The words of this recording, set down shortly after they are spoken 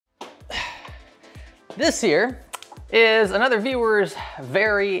This here is another viewer's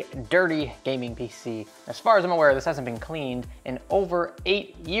very dirty gaming PC. As far as I'm aware, this hasn't been cleaned in over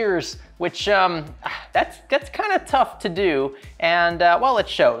 8 years, which that's kind of tough to do. And well, it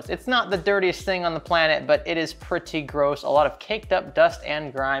shows. It's not the dirtiest thing on the planet, but it is pretty gross. A lot of caked up dust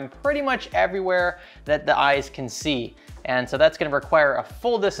and grime pretty much everywhere that the eyes can see. And so that's gonna require a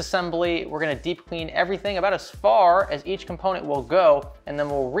full disassembly. We're gonna deep clean everything about as far as each component will go, and then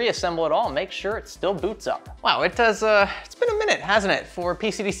we'll reassemble it all and make sure it still boots up. Wow, it does, it's been a minute, hasn't it? For a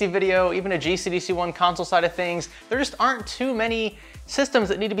PCDC video, even a GCDC one console side of things, there just aren't too many systems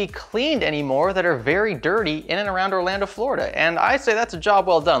that need to be cleaned anymore that are very dirty in and around Orlando, Florida. And I say that's a job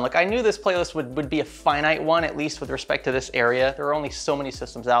well done. Like, I knew this playlist would be a finite one, at least with respect to this area. There are only so many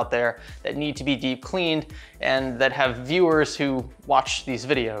systems out there that need to be deep cleaned and that have viewers who watch these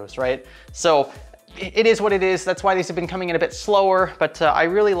videos, right? So it is what it is. That's why these have been coming in a bit slower, but I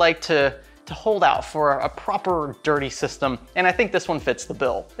really like to hold out for a proper dirty system, and I think this one fits the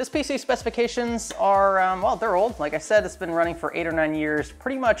bill. This PC specifications are, well, they're old. Like I said, it's been running for 8 or 9 years,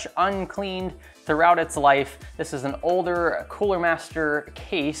 pretty much uncleaned throughout its life. This is an older Cooler Master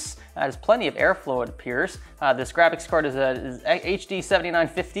case. There's plenty of airflow, it appears. This graphics card is a HD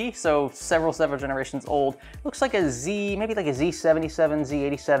 7950, so several generations old. Looks like a Z, maybe like a Z77,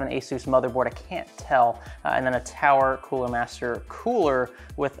 Z87 Asus motherboard, I can't tell. And then a Tower Cooler Master cooler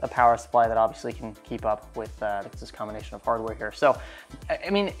with a power supply that obviously can keep up with this combination of hardware here. So, I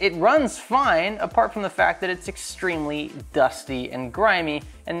mean, it runs fine, apart from the fact that it's extremely dusty and grimy,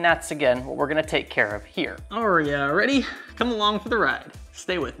 and that's, again, what we're gonna take care of here. Are ya ready? Come along for the ride.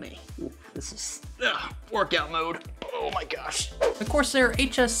 Stay with me. Ooh, this is workout mode. Oh my gosh. The Corsair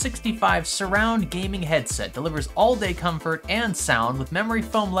HS65 surround gaming headset delivers all-day comfort and sound with memory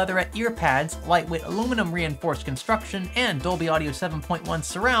foam leatherette ear pads, lightweight aluminum reinforced construction, and Dolby Audio 7.1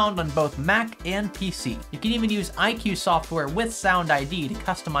 surround on both Mac and PC. You can even use iQ software with Sound ID to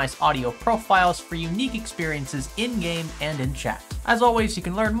customize audio profiles for unique experiences in-game and in chat. As always, you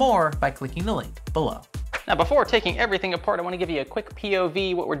can learn more by clicking the link below. Now, before taking everything apart, I want to give you a quick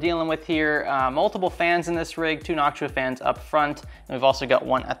POV, what we're dealing with here. Multiple fans in this rig, 2 Noctua fans up front, and we've also got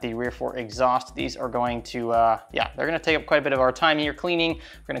one at the rear for exhaust. These are going to, yeah, they're going to take up quite a bit of our time here cleaning.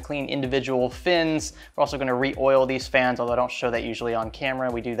 We're going to clean individual fins. We're also going to re-oil these fans, although I don't show that usually on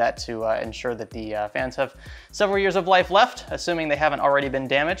camera. We do that to ensure that the fans have several years of life left, assuming they haven't already been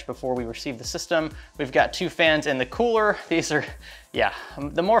damaged before we receive the system. We've got 2 fans in the cooler. These are, yeah,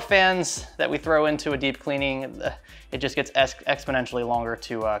 the more fans that we throw into a deep cleaning, it just gets exponentially longer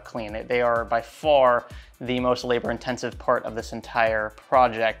to clean. They are by far the most labor-intensive part of this entire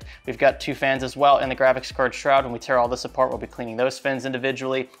project. We've got 2 fans as well in the graphics card shroud. When we tear all this apart, we'll be cleaning those fins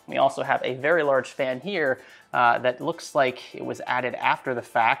individually. We also have a very large fan here that looks like it was added after the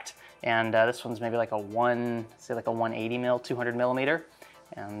fact. And this one's maybe like a 180 mil, 200 millimeter.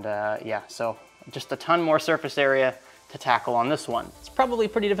 And yeah, so just a ton more surface area to tackle on this one. It's probably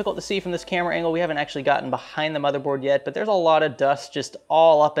pretty difficult to see from this camera angle. We haven't actually gotten behind the motherboard yet, but there's a lot of dust just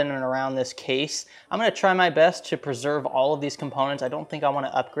all up in and around this case. I'm gonna try my best to preserve all of these components. I don't think I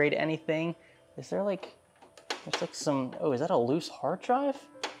wanna upgrade anything. Is there like, there's like some, oh, is that a loose hard drive?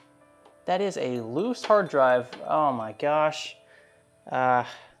 That is a loose hard drive. Oh my gosh.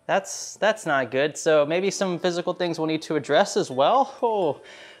 That's not good. So maybe some physical things we'll need to address as well. Oh,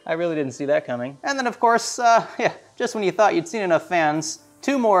 I really didn't see that coming. And then of course, yeah, just when you thought you'd seen enough fans,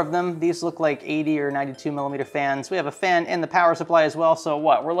 2 more of them. These look like 80 or 92 millimeter fans. We have a fan in the power supply as well. So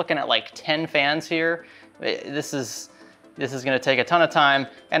what, we're looking at like 10 fans here. This is gonna take a ton of time.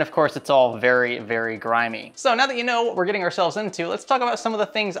 And of course, it's all very, very grimy. So now that you know what we're getting ourselves into, let's talk about some of the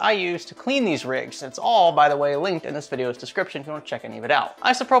things I use to clean these rigs. It's all, by the way, linked in this video's description if you wanna check any of it out.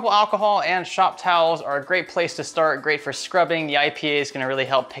 Isopropyl alcohol and shop towels are a great place to start, great for scrubbing. The IPA is gonna really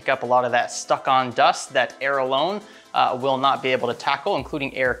help pick up a lot of that stuck on dust that air alone will not be able to tackle,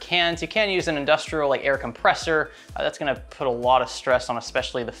 including air cans. You can use an industrial like air compressor. That's gonna put a lot of stress on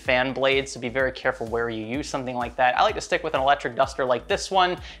especially the fan blades, so be very careful where you use something like that. I like to stick with an electric duster like this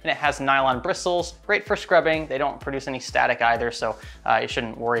one, and it has nylon bristles. Great for scrubbing. They don't produce any static either, so you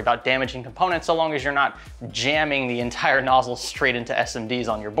shouldn't worry about damaging components so long as you're not jamming the entire nozzle straight into SMDs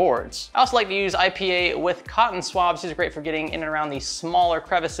on your boards. I also like to use IPA with cotton swabs. These are great for getting in and around these smaller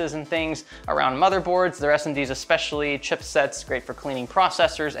crevices and things around motherboards, their SMDs especially, chipsets, great for cleaning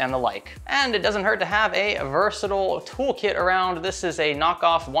processors and the like. And it doesn't hurt to have a versatile toolkit around. This is a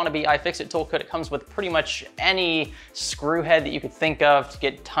knockoff wannabe iFixit toolkit. It comes with pretty much any screw head that you could think of to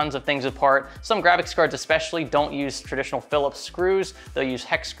get tons of things apart. Some graphics cards especially don't use traditional Phillips screws. They'll use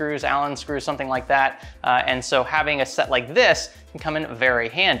hex screws, Allen screws, something like that. And so having a set like this can come in very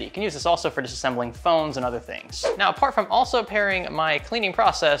handy. You can use this also for disassembling phones and other things. Now, apart from also pairing my cleaning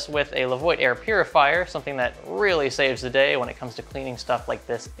process with a Liuwik air purifier, something that really saves the day when it comes to cleaning stuff like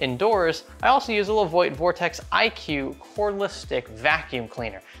this indoors, I also use a Liuwik Vortex IQ cordless stick vacuum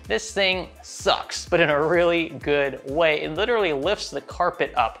cleaner. This thing sucks, but in a really good way. It literally lifts the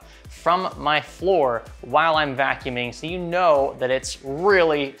carpet up from my floor while I'm vacuuming, so you know that it's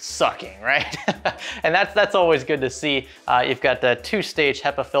really sucking, right? And that's always good to see. You've got the 2-stage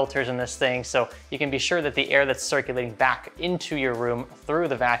HEPA filters in this thing, so you can be sure that the air that's circulating back into your room through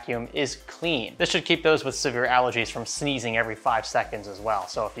the vacuum is clean. This should keep those with severe allergies from sneezing every 5 seconds as well.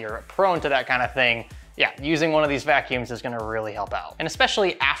 So if you're prone to that kind of thing, yeah, using one of these vacuums is gonna really help out. And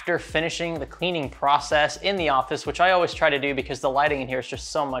especially after finishing the cleaning process in the office, which I always try to do because the lighting in here is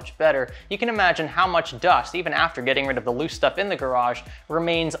just so much better, you can imagine how much dust, even after getting rid of the loose stuff in the garage,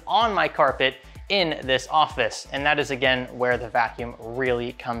 remains on my carpet in this office. And that is, again, where the vacuum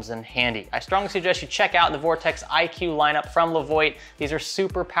really comes in handy. I strongly suggest you check out the Vortex IQ lineup from Liuwik. These are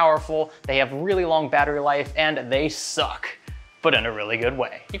super powerful, they have really long battery life, and they suck, but in a really good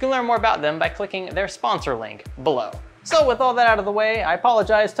way. You can learn more about them by clicking their sponsor link below. So with all that out of the way, I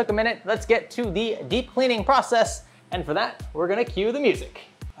apologize, took a minute. Let's get to the deep cleaning process. And for that, we're gonna cue the music.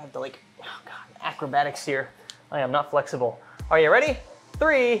 I have to oh God, acrobatics here. I am not flexible. Are you ready?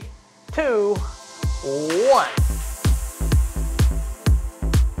 3, 2, 1.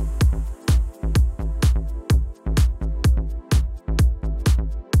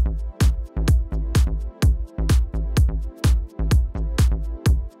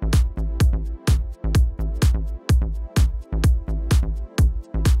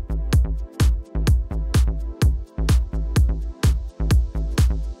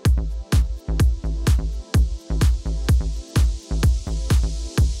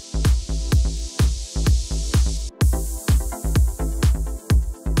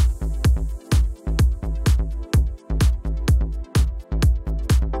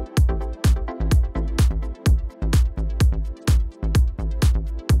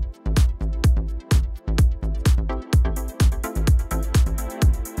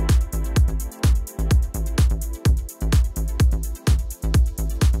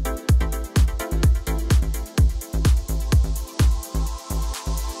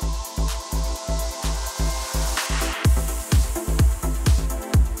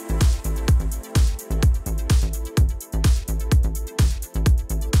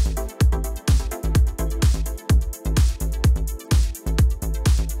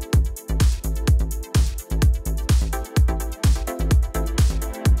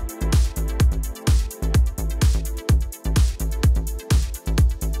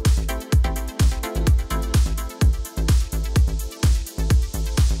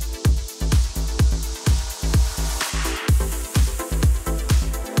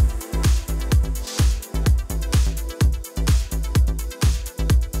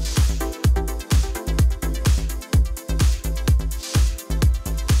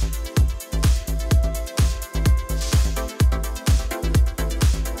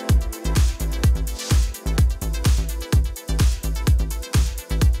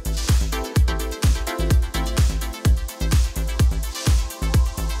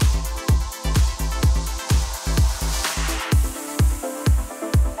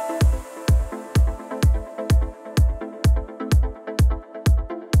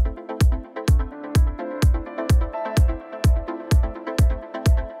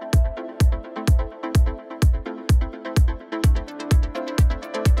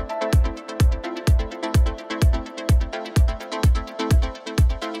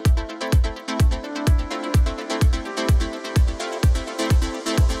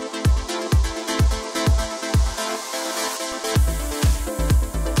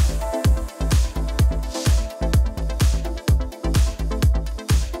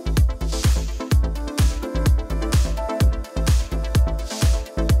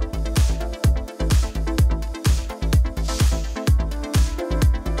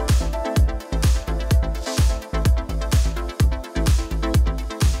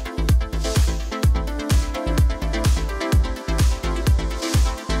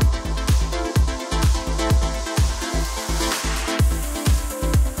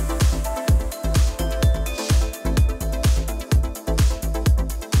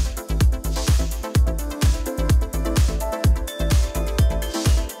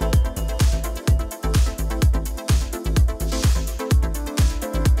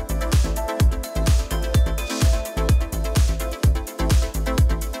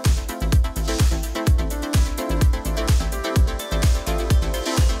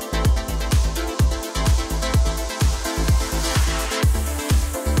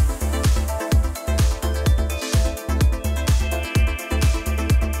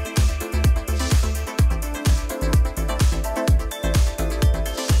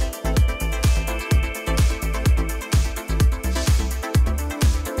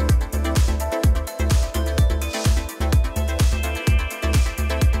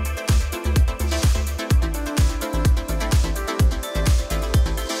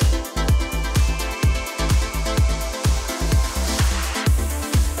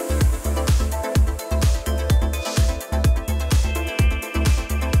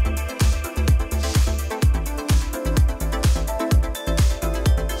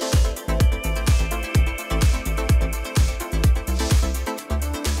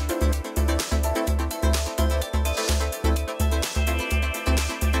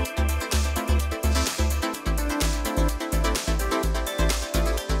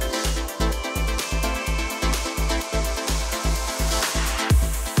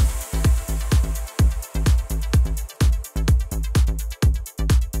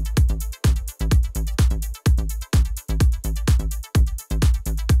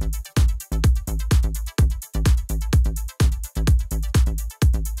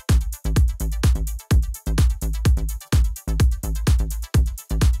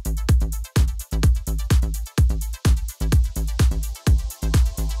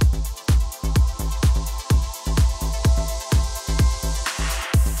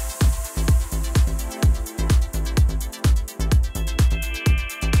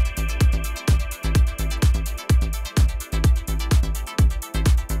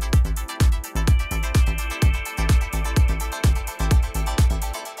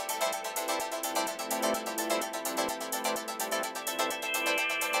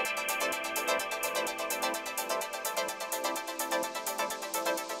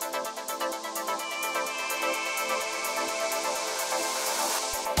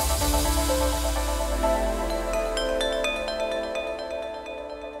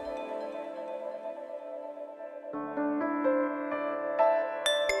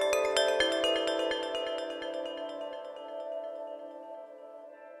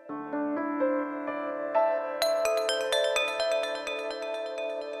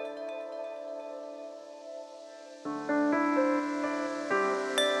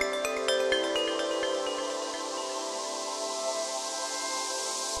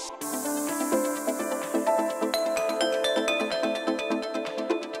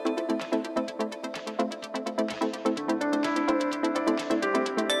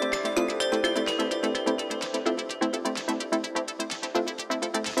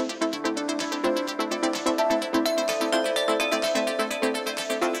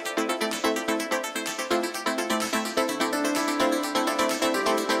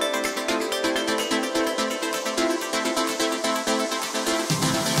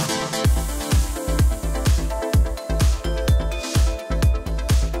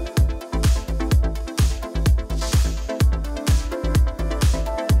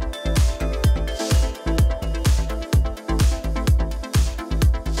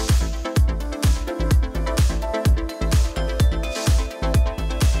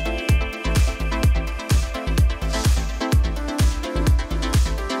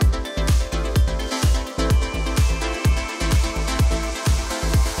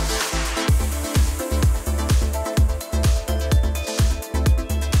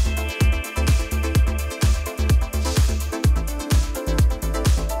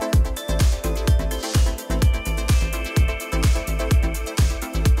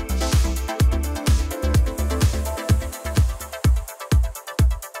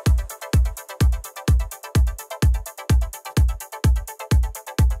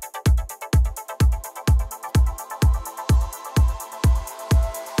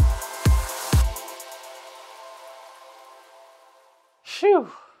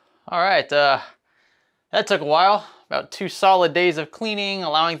 Phew. All right, that took a while. About 2 solid days of cleaning,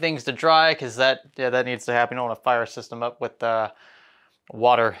 allowing things to dry, because that needs to happen. You don't want to fire a system up with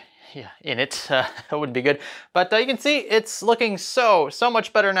water in it. That wouldn't be good. But you can see it's looking so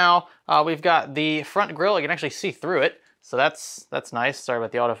much better now. We've got the front grille. You can actually see through it. So that's nice. Sorry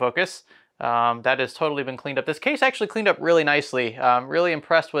about the autofocus. That has totally been cleaned up. This case actually cleaned up really nicely. Really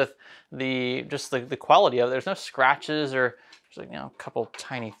impressed with the quality of it. There's no scratches or there's a couple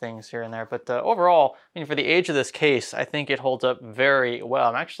tiny things here and there. But overall, I mean, for the age of this case, I think it holds up very well.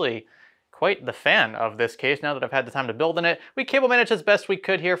 I'm actually quite the fan of this case now that I've had the time to build in it. We cable managed as best we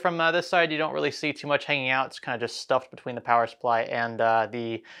could here from this side. You don't really see too much hanging out. It's kind of just stuffed between the power supply and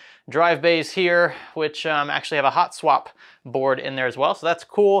the drive bays here, which actually have a hot swap board in there as well, so that's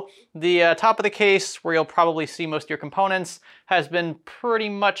cool. The top of the case, where you'll probably see most of your components, has been pretty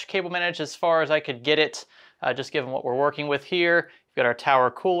much cable managed as far as I could get it, just given what we're working with here. We've got our tower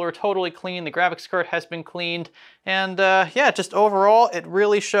cooler totally clean, the graphics card has been cleaned, and yeah, just overall, it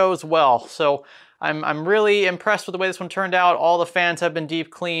really shows well. So I'm really impressed with the way this one turned out. All the fans have been deep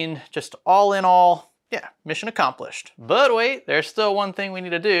cleaned, just all in all, yeah, mission accomplished. But wait, there's still one thing we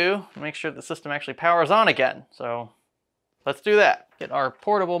need to do to make sure the system actually powers on again. So let's do that. Get our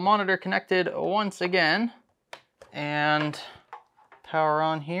portable monitor connected once again and power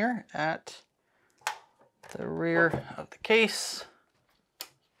on here at the rear of the case.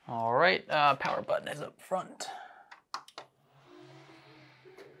 All right, power button is up front.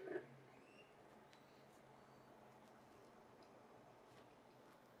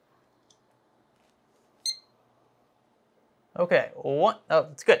 Okay, what? Oh,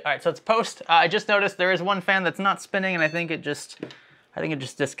 it's good. All right, so it's post. I just noticed there is one fan that's not spinning, and I think it just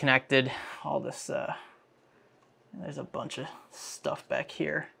disconnected all this. There's a bunch of stuff back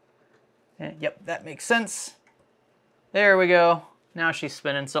here. And, yep, that makes sense. There we go. Now she's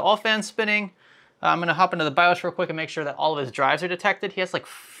spinning. So all fans spinning. I'm gonna hop into the BIOS real quick and make sure that all of his drives are detected. He has like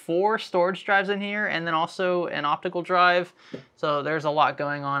 4 storage drives in here and then also an optical drive. So there's a lot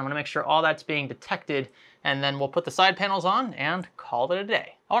going on. I'm gonna make sure all that's being detected, and then we'll put the side panels on and call it a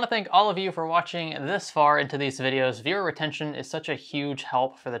day. I wanna thank all of you for watching this far into these videos. Viewer retention is such a huge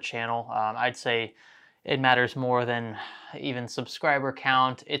help for the channel. I'd say it matters more than even subscriber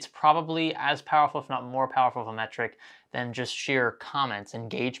count. It's probably as powerful, if not more powerful of a metric than just sheer comments,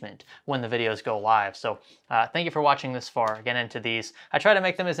 engagement when the videos go live. So thank you for watching this far, again, into these. I try to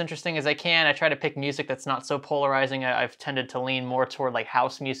make them as interesting as I can. I try to pick music that's not so polarizing. I've tended to lean more toward like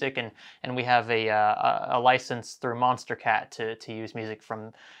house music, and we have a license through Monstercat to use music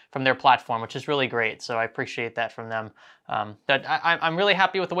from their platform, which is really great. So I appreciate that from them. But I'm really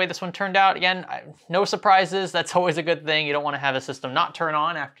happy with the way this one turned out. Again, no surprises. That's always a good thing. You don't want to have a system not turn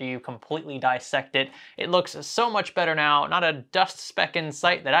on after you completely dissect it. It looks so much better now. Not a dust speck in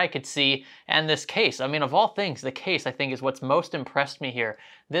sight that I could see. And this case, I mean, of all things, the case, I think, is what's most impressed me here.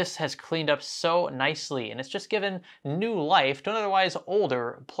 This has cleaned up so nicely, and it's just given new life to an otherwise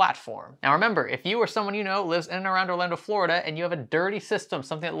older platform. Now remember, if you or someone you know lives in and around Orlando, Florida, and you have a dirty system,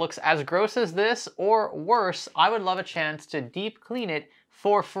 something that looks as gross as this or worse, I would love a chance to deep clean it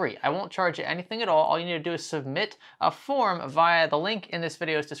for free. I won't charge you anything at all. All you need to do is submit a form via the link in this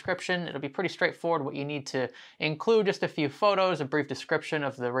video's description. It'll be pretty straightforward what you need to include, just a few photos, a brief description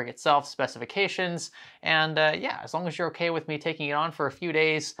of the rig itself, specifications, and yeah, as long as you're okay with me taking it on for a few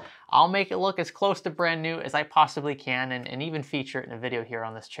days, I'll make it look as close to brand new as I possibly can, and even feature it in a video here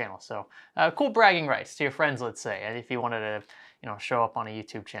on this channel. So cool bragging rights to your friends, let's say, and if you wanted to, you know, show up on a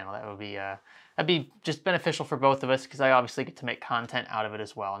YouTube channel, that would be that'd be just beneficial for both of us, because I obviously get to make content out of it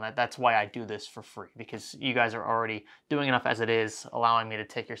as well, and that's why I do this for free, because you guys are already doing enough as it is, allowing me to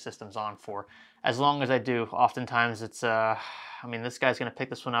take your systems on for as long as I do. Oftentimes it's I mean, this guy's gonna pick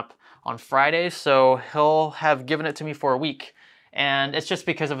this one up on Friday, so he'll have given it to me for a week. And it's just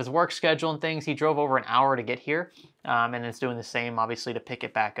because of his work schedule and things. He drove over an hour to get here, and it's doing the same, obviously, to pick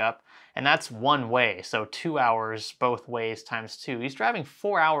it back up. And that's one way, so 2 hours both ways times 2. He's driving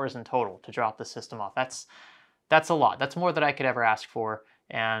 4 hours in total to drop the system off. That's a lot. That's more than I could ever ask for.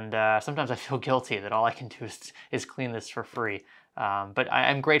 And sometimes I feel guilty that all I can do is clean this for free. But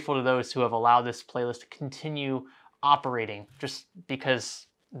I'm grateful to those who have allowed this playlist to continue operating, just because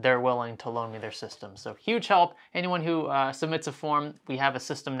they're willing to loan me their system. So huge help. Anyone who submits a form, we have a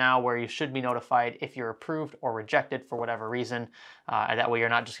system now where you should be notified if you're approved or rejected for whatever reason. And that way you're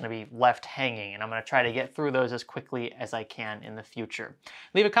not just gonna be left hanging. And I'm gonna try to get through those as quickly as I can in the future.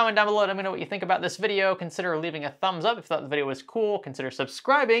 Leave a comment down below, let me know what you think about this video. Consider leaving a thumbs up if you thought the video was cool. Consider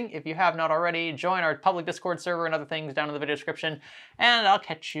subscribing if you have not already. Join our public Discord server and other things down in the video description. And I'll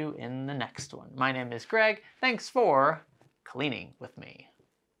catch you in the next one. My name is Greg. Thanks for cleaning with me.